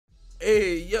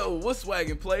Hey, yo, what's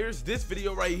swaggin' players? This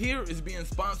video right here is being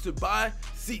sponsored by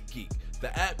SeatGeek,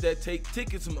 the app that takes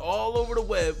tickets from all over the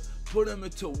web, put them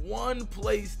into one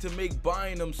place to make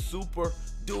buying them super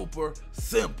duper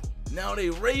simple. Now they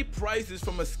rate prices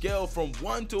from a scale from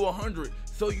 1 to 100,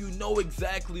 so you know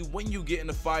exactly when you get in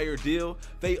a fire deal.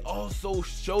 They also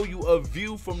show you a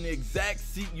view from the exact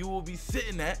seat you will be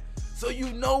sitting at, so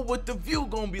you know what the view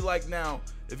gonna be like. Now,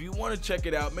 if you want to check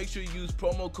it out, make sure you use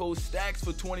promo code STAX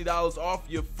for $20 off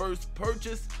your first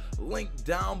purchase. Link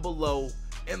down below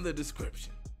in the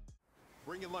description.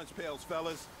 Bring your lunch pails,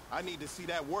 fellas. I need to see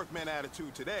that workman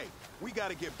attitude today. We got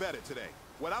to get better today.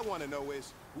 What I want to know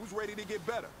is, who's ready to get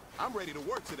better? I'm ready to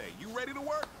work today. You ready to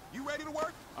work? You ready to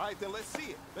work? All right, then let's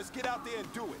see it. Let's get out there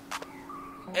and do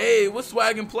it. Hey, what's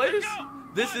swaggin' players?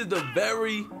 This is the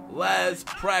very last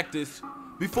practice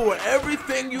before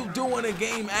everything you do in a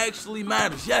game actually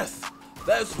matters. Yes,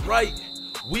 that's right.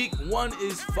 Week 1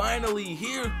 is finally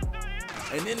here.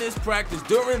 And in this practice,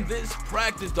 during this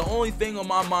practice, the only thing on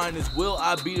my mind is, will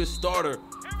I be the starter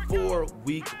for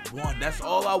week 1? That's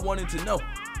all I wanted to know.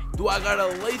 Do I gotta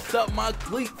lace up my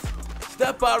cleats,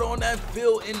 step out on that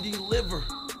field and deliver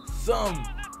some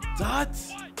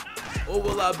dots? Or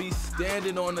will I be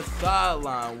standing on the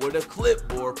sideline with a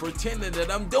clipboard pretending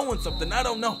that I'm doing something? I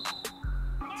don't know.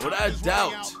 But I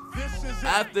doubt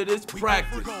after this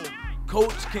practice,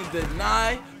 coach can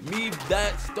deny me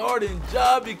that starting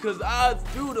job because I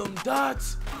threw them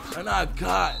dots and I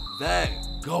got that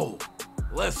goal.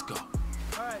 Let's go. All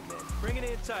right, man. Bring it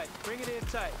in tight. Bring it in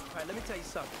tight. All right, let me tell you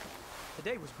something.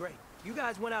 Today was great. You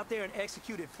guys went out there and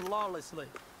executed flawlessly.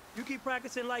 You keep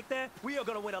practicing like that, we are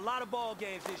going to win a lot of ball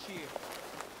games this year.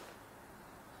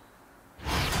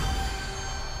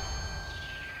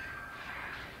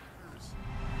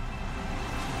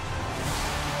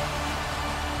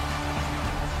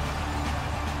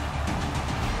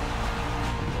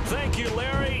 Thank you,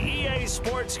 Larry. EA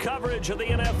Sports coverage of the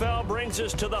NFL brings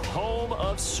us to the home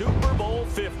of Super Bowl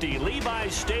 50,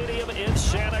 Levi's Stadium in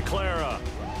Santa Clara.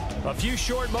 A few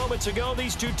short moments ago,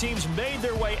 these two teams made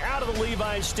their way out of the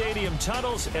Levi's Stadium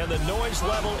tunnels, and the noise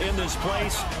level in this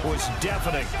place was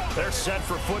deafening. They're set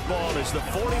for football as the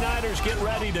 49ers get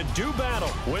ready to do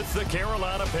battle with the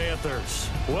Carolina Panthers.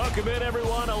 Welcome in,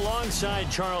 everyone.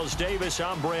 Alongside Charles Davis,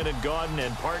 I'm Brandon Gaudin,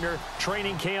 and partner,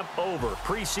 training camp over,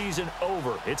 preseason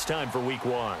over. It's time for week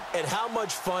 1. And how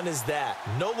much fun is that?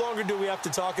 No longer do we have to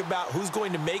talk about who's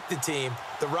going to make the team.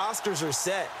 The rosters are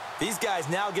set. These guys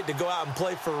now get to go out and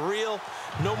play for real.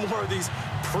 No more of these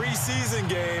preseason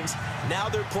games. Now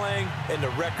they're playing, and the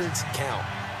records count.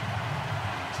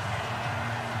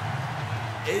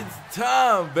 It's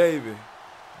time, baby.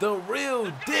 The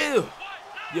real deal.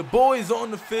 Your boy's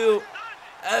on the field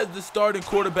as the starting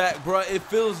quarterback, bruh. It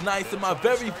feels nice. In my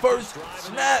very first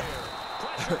snap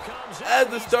as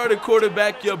the starting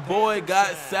quarterback, your boy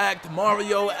got sacked.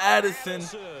 Mario Addison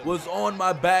was on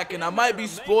my back, and I might be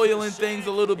spoiling things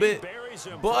a little bit,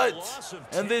 but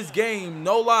in this game,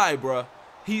 no lie, bruh,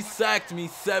 he sacked me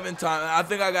 7 times. I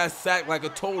think I got sacked like a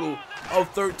total of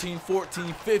 13,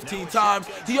 14, 15 times.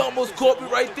 He almost caught me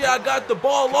right there. I got the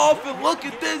ball off, and look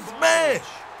at this man.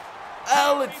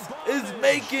 Alex is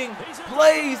making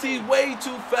plays. He's way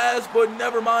too fast, but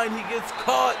never mind. He gets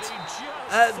caught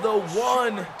at the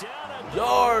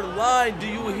 1-yard line. Do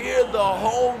you hear the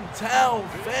hometown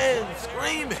fans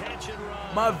screaming?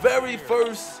 My very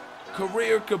first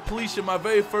career completion, my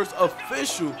very first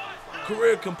official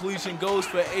career completion goes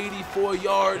for 84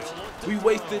 yards. We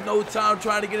wasted no time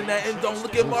trying to get in that end zone.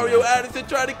 Look at Mario Addison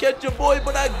trying to catch your boy,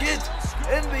 but I get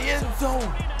in the end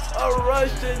zone. A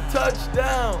rushing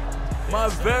touchdown. My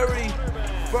very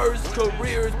first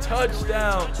career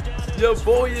touchdown. Your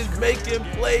boy is making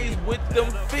plays with them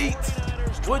feet,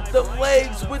 with them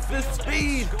legs, with the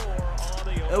speed.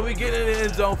 And we get in the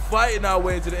end zone, fighting our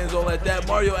way into the end zone like that.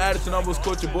 Mario Addison almost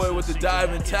caught your boy with the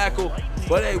dive and tackle.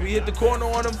 But hey, we hit the corner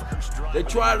on him. They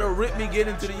tried to rip me get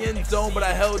into the end zone, but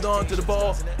I held on to the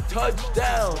ball.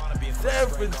 Touchdown, San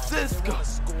Francisco.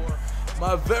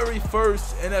 My very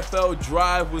first NFL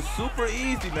drive was super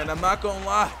easy, man. I'm not gonna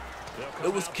lie.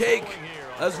 It was cake.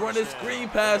 Let's run this screen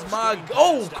pass.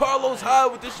 Carlos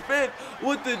Hyde with the spin,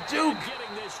 with the juke.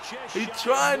 He's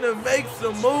trying to make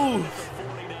some moves.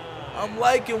 I'm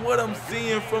liking what I'm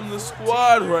seeing from the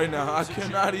squad right now. I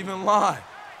cannot even lie.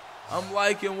 I'm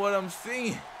liking what I'm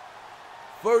seeing.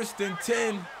 1st and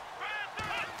 10.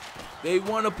 They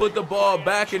want to put the ball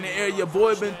back in the air. Your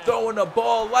boy been throwing the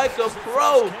ball like a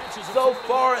pro so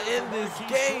far in this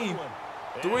game.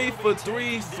 3 for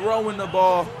 3 throwing the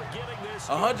ball.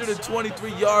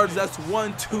 123 yards. That's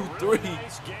 1, 2, 3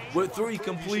 with 3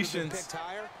 completions.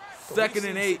 2nd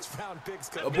and 8.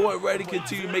 A boy ready to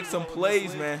continue to make some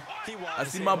plays, man. I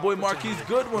see my boy Marquise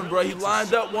Goodwin, bro. He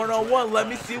lined up one-on-one. Let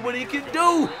me see what he can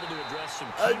do.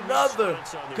 Another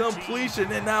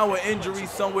completion, and now an injury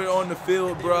somewhere on the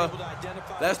field, bro.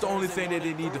 That's the only thing that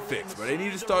they need to fix, bro. They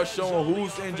need to start showing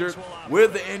who's injured, where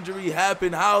the injury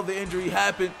happened, how the injury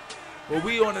happened. But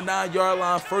we on the 9-yard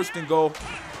line, 1st and goal.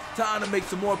 Time to make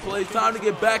some more plays. Time to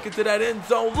get back into that end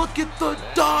zone. Look at the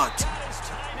dot.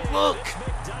 Look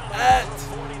at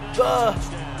the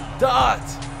dot.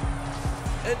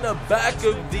 In the back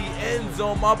of the end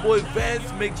zone, my boy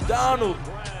Vance McDonald.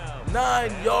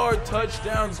 9-yard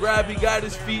touchdown grab. He got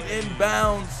his feet in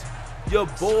bounds. Your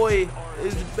boy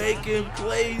is making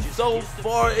plays so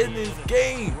far in this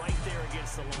game.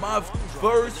 My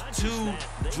first 2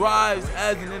 drives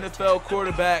as an NFL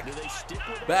quarterback.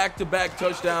 Back-to-back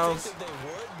touchdowns.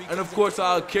 And of course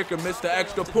our kicker missed the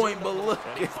extra point, but look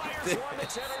at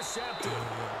this.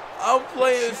 I'm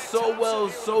playing so well,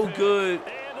 so good.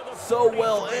 So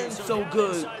well and so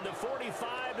good.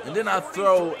 And then I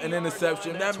throw an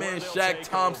interception. That man, Shaq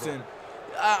Thompson,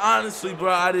 honestly,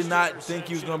 bro, I did not think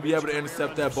he was going to be able to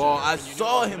intercept that ball. I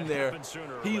saw him there.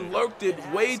 He lurked it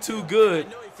way too good.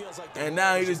 And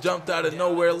now he just jumped out of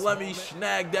nowhere. Let me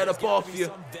snag that up off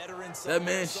you. That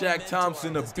man, Shaq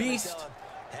Thompson, a beast.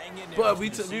 But we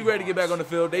ready to get back on the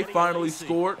field. They finally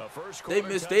scored. They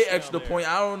missed their extra point.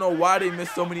 I don't know why they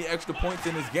missed so many extra points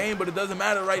in this game, but it doesn't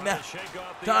matter right now.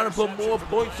 Time to put more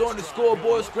points on the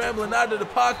scoreboard. Scrambling out of the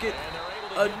pocket.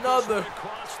 Another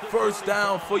 1st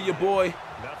down for your boy.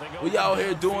 We out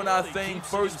here doing our thing,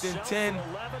 1st and 10.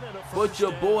 But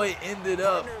your boy ended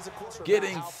up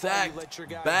getting sacked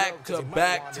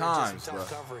back-to-back times, bro.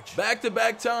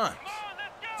 Back-to-back times.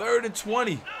 3rd and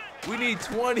 20. We need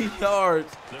 20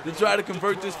 yards to try to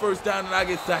convert this 1st down, and I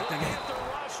get sacked again.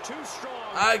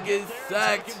 I get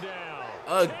sacked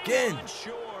again.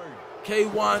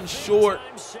 K1 Short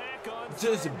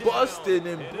just busting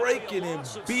and breaking and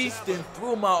beasting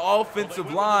through my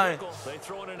offensive line.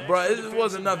 Bro, it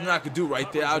wasn't nothing I could do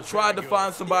right there. I tried to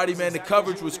find somebody, man. The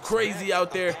coverage was crazy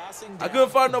out there. I couldn't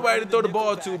find nobody to throw the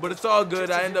ball to, but it's all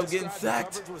good. I end up getting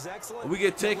sacked. We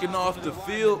get taken off the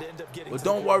field. But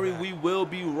don't worry, we will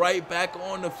be right back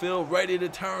on the field, ready to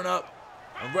turn up.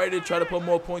 I'm ready to try to put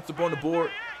more points up on the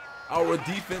board. Our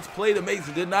defense played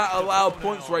amazing. Did not allow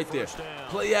points right there.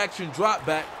 Play action drop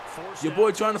back. Your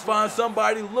boy trying to find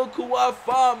somebody. Look who I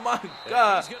found. My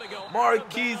God.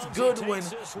 Marquise Goodwin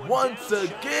once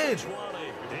again.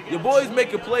 Your boy's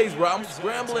making plays, bro. I'm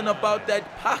scrambling up out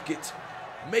that pocket,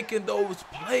 making those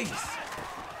plays.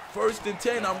 1st and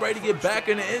 10. I'm ready to get back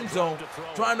in the end zone.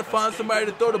 Trying to find somebody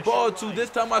to throw the ball to. This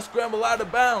time I scramble out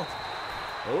of bounds.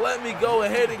 Let me go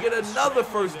ahead and get another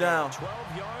 1st down.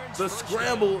 The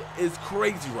scramble is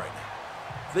crazy right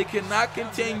now. They cannot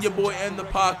contain your boy in the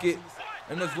pocket.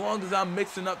 And as long as I'm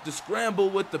mixing up the scramble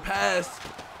with the pass,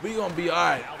 we going to be all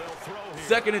right.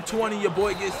 2nd and 20, your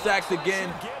boy gets sacked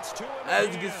again.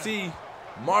 As you can see,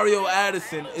 Mario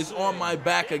Addison is on my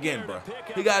back again, bro.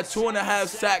 He got 2.5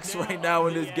 sacks right now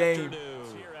in this game.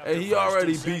 And he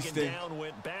already beasting.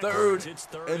 3rd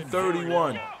and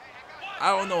 31.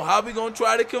 I don't know how we going to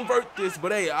try to convert this,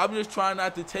 but hey, I'm just trying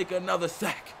not to take another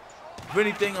sack. If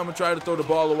anything, I'm going to try to throw the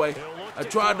ball away. I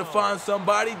tried to find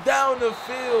somebody down the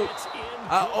field.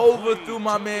 I overthrew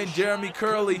my man, Jeremy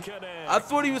Curley. I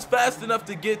thought he was fast enough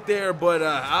to get there, but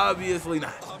obviously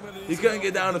not. He couldn't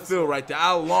get down the field right there.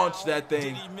 I launched that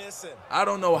thing. I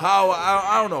don't know how.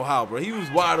 I don't know how, bro. He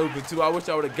was wide open, too. I wish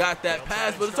I would have got that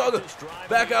pass, but it's all good.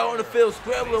 Back out on the field,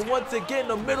 scrambling once again.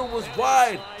 The middle was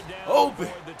wide open.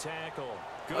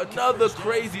 Another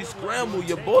crazy scramble.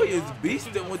 Your boy is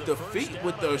beasting with the feet,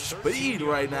 with the speed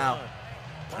right now.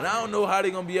 And I don't know how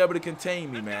they're going to be able to contain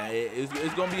me, man.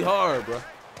 It's going to be hard, bro.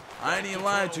 I ain't even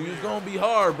lying to you. It's going to be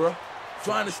hard, bro.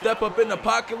 Trying to step up in the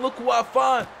pocket. Look who I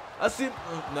find. I see.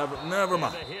 Never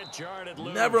mind.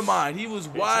 Never mind. He was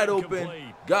wide open,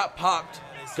 got popped,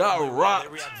 got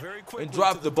rocked, and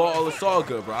dropped the ball. It's all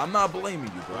good, bro. I'm not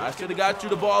blaming you, bro. I should have got you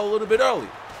the ball a little bit early.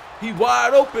 He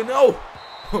wide open. Oh.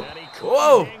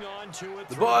 Whoa.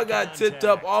 The ball got tipped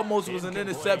up. Almost was an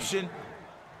interception.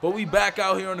 But we back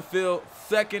out here on the field.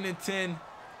 2nd and 10.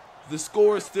 The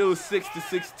score is still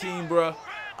 6-16, bro.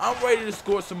 I'm ready to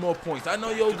score some more points. I know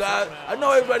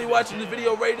everybody watching this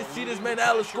video ready to see this man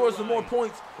Alex score some more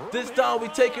points. This time we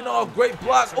taking off. Great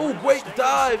block. Oh, great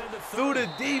dive through the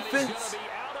defense.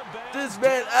 This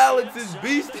man Alex is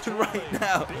beasting right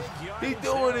now. He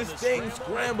doing his thing,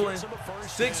 scrambling.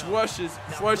 6 rushes,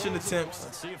 rushing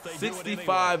attempts,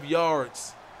 65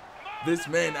 yards. This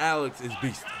man Alex is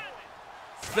beasting.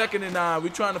 2nd and 9. We're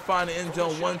trying to find the end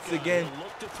zone once again.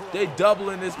 They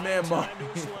doubling this man Mario.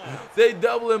 They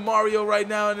doubling Mario right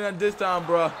now, and then this time,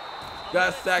 bro,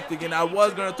 got sacked again. I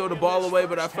was going to throw the ball away,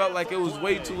 but I felt like it was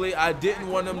way too late. I didn't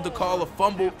want them to call a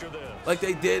fumble like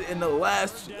they did in the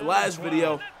last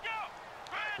video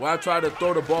where I tried to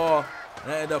throw the ball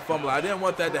and I ended up fumbling. I didn't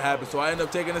want that to happen, so I ended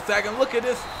up taking a sack. And look at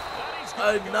this,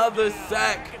 another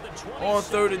sack on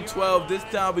 3rd and 12. This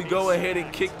time we go ahead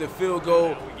and kick the field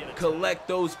goal, collect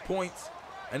those points.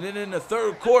 And then in the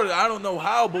 3rd quarter, I don't know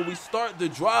how, but we start the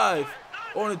drive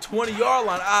on the 20-yard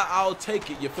line. I'll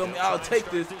take it, you feel me? I'll take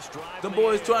this. Them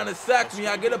boys trying to sack me.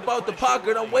 I get up out the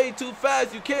pocket. I'm way too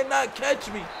fast. You cannot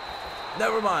catch me.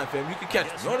 Never mind, fam. You can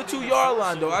catch me. On the 2-yard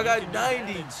line, though, I got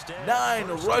 99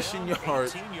 rushing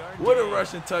yards with a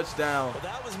rushing touchdown.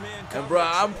 And, bro,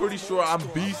 I'm pretty sure I'm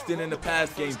beasting in the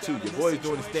pass game, too. Your boy's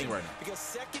doing his thing right now.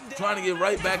 Trying to get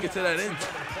right back into that end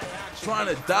zone.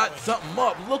 Trying to dot something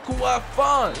up. Look who I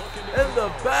found in the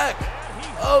back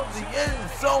of the end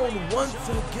zone once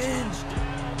again.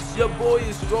 Your boy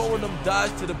is throwing them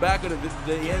dots to the back of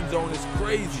the end zone. It's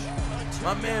crazy.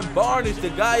 My man Barnish,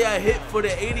 the guy I hit for the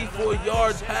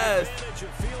 84-yard pass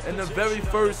and the very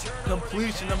first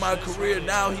completion of my career,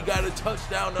 now he got a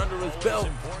touchdown under his belt.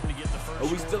 But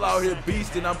we still out here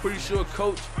beasting. I'm pretty sure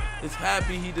Coach is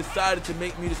happy he decided to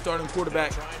make me the starting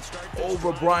quarterback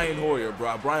over Brian Hoyer,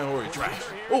 bro. Brian Hoyer trash.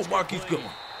 Oh, Marquise Goodwin.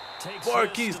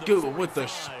 Marquise Goodwin with the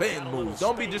spin moves.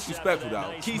 Don't be disrespectful,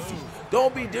 though. Chrissy,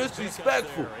 don't be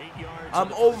disrespectful.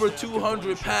 I'm over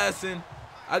 200 passing.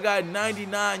 I got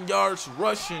 99 yards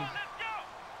rushing.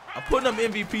 I'm putting up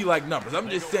MVP-like numbers. I'm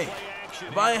just saying.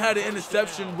 If I ain't had an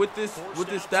interception with this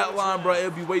stat line, bro,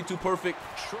 it'd be way too perfect.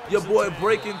 Your boy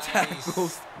breaking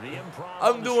tackles.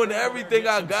 I'm doing everything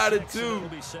I gotta do.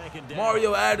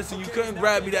 Mario Addison, you couldn't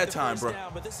grab me that time, bro.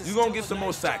 You gonna get some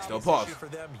more sacks, though. Pause.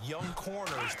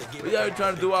 We are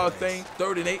trying to do our thing.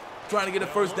 3rd and 8. Trying to get a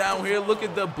first down here. Look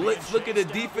at the blitz. Look at the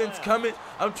defense coming.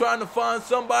 I'm trying to find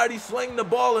somebody sling the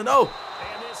ball, and oh,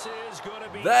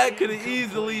 that could have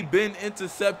easily been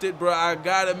intercepted, bro. I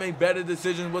gotta make better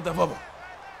decisions with the football.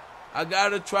 I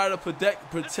gotta try to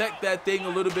protect that thing a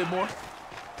little bit more.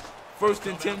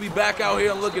 1st and 10. We back out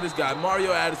here and look at this guy,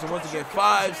 Mario Addison. Once again,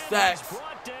 5 sacks.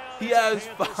 He has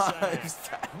 5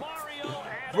 sacks.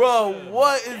 Bro,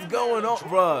 what is going on,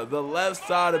 bro? The left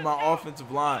side of my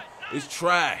offensive line is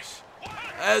trash,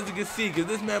 as you can see, because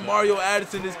this man Mario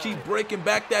Addison just keep breaking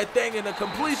back that thing, and a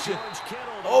completion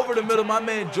over the middle. My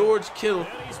man George Kittle.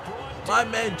 My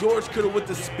man George Kittle with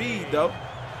the speed, though.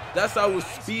 That's our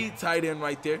speed tight end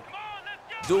right there,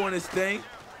 doing his thing.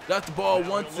 Got the ball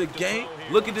once again.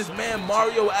 Look at this man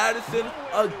Mario Addison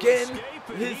again.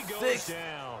 His 6th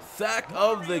sack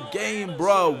of the game,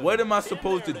 bro. What am I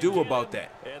supposed to do about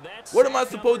that? What am I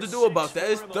supposed to do about that?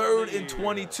 It's 3rd and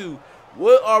 22.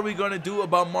 What are we going to do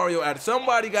about Mario Addison?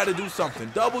 Somebody got to do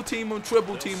something. Double team him,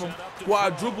 triple team him,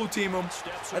 quadruple team him.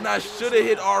 And I should have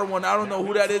hit R1. I don't know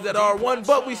who that is at R1,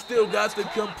 but we still got the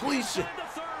completion.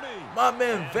 My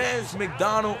man Vance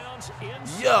McDonald,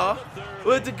 yeah,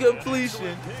 with the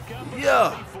completion,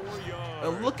 yeah.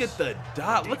 And look at the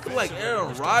dot, looking like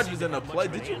Aaron Rodgers in the play.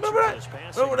 Did you remember that?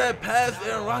 Remember that pass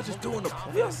Aaron Rodgers doing the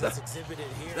play?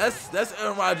 That's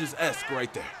Aaron Rodgers-esque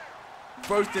right there.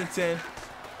 1st and 10.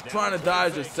 Trying to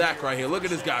dodge a sack right here. Look at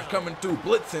this guy coming through,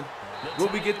 blitzing. Will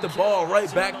we get the ball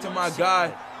right back to my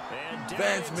guy,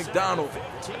 Vance McDonald,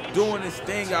 doing his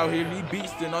thing out here. He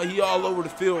beasting. He all over the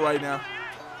field right now.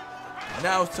 And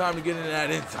now it's time to get into that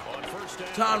end zone.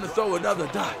 Time to throw another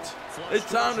dot. It's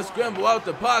time to scramble out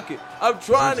the pocket. I'm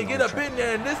trying to get up in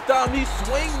there, and this time he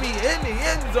swing me in the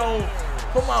end zone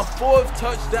for my 4th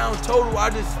touchdown total. I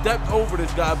just stepped over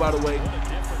this guy, by the way.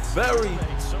 Very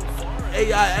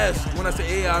AI-esque. When I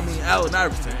say AI, I mean Allen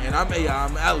Iverson, and I'm AI,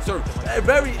 I'm Alex Irvin.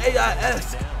 Very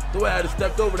AI-esque the way I just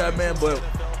stepped over that man, but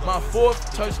my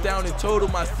 4th touchdown in total,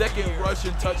 my 2nd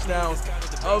rushing touchdown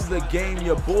of the game.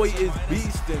 Your boy is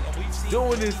beasting,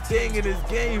 doing his thing in his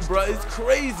game, bro. It's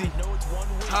crazy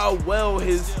how well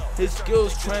his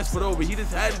skills transferred over. He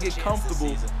just had to get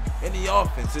comfortable in the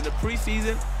offense. In the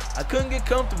preseason, I couldn't get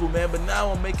comfortable, man, but now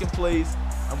I'm making plays.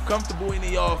 I'm comfortable in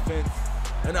the offense,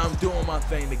 and I'm doing my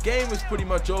thing. The game is pretty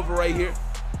much over right here.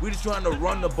 We're just trying to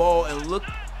run the ball and look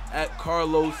at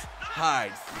Carlos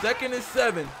Hyde. 2nd and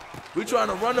 7. We're trying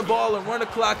to run the ball and run the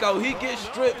clock out. He gets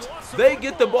stripped. They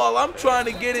get the ball. I'm trying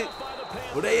to get it.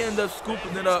 Well, they end up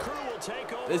scooping it up.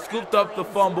 They scooped up the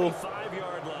fumble.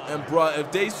 And, bro,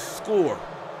 if they score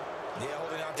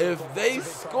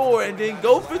and then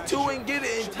go for 2 and get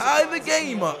it and tie the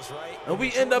game up, and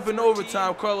we end up in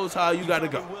overtime, Carlos Hyde, you got to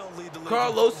go.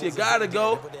 Carlos, you got to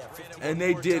go. and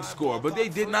they did score, but they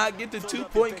did not get the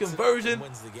 2-point conversion,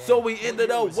 so we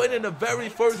ended up winning the very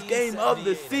first game of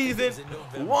the season,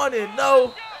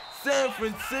 1-0, San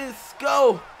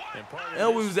Francisco.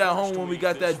 And we was at home when we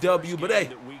got that W. But hey,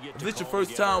 if this is your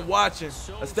first time watching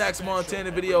a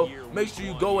StaxMontana video, make sure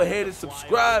you go ahead and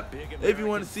subscribe. If you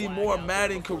want to see more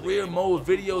Madden career mode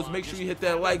videos, make sure you hit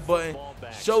that like button.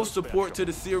 Show support to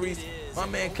the series. My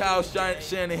man Kyle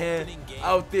Shanahan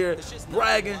out there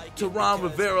bragging to Ron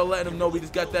Rivera, letting him know we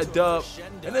just got that dub.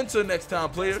 And until next time,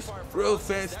 players, real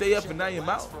fans, stay up and I am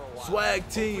out. Swag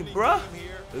team, bruh.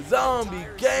 The zombie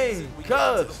game,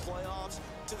 cuz.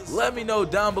 Let me know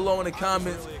down below in the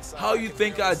comments how you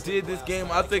think I did this game.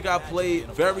 I think I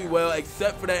played very well,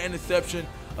 except for that interception.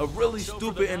 A really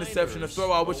stupid interception to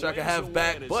throw. I wish I could have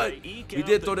back, but we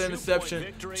did throw the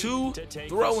interception. 2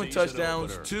 throwing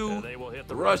touchdowns, 2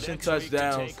 rushing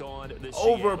touchdowns,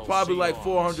 over probably like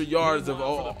 400 yards of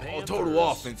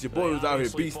total offense. Your boy was out here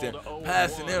beasting,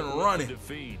 passing and running.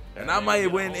 And I might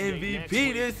win MVP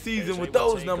this season with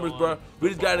those numbers, bro. We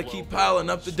just got to keep piling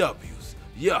up the W's.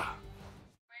 Yeah.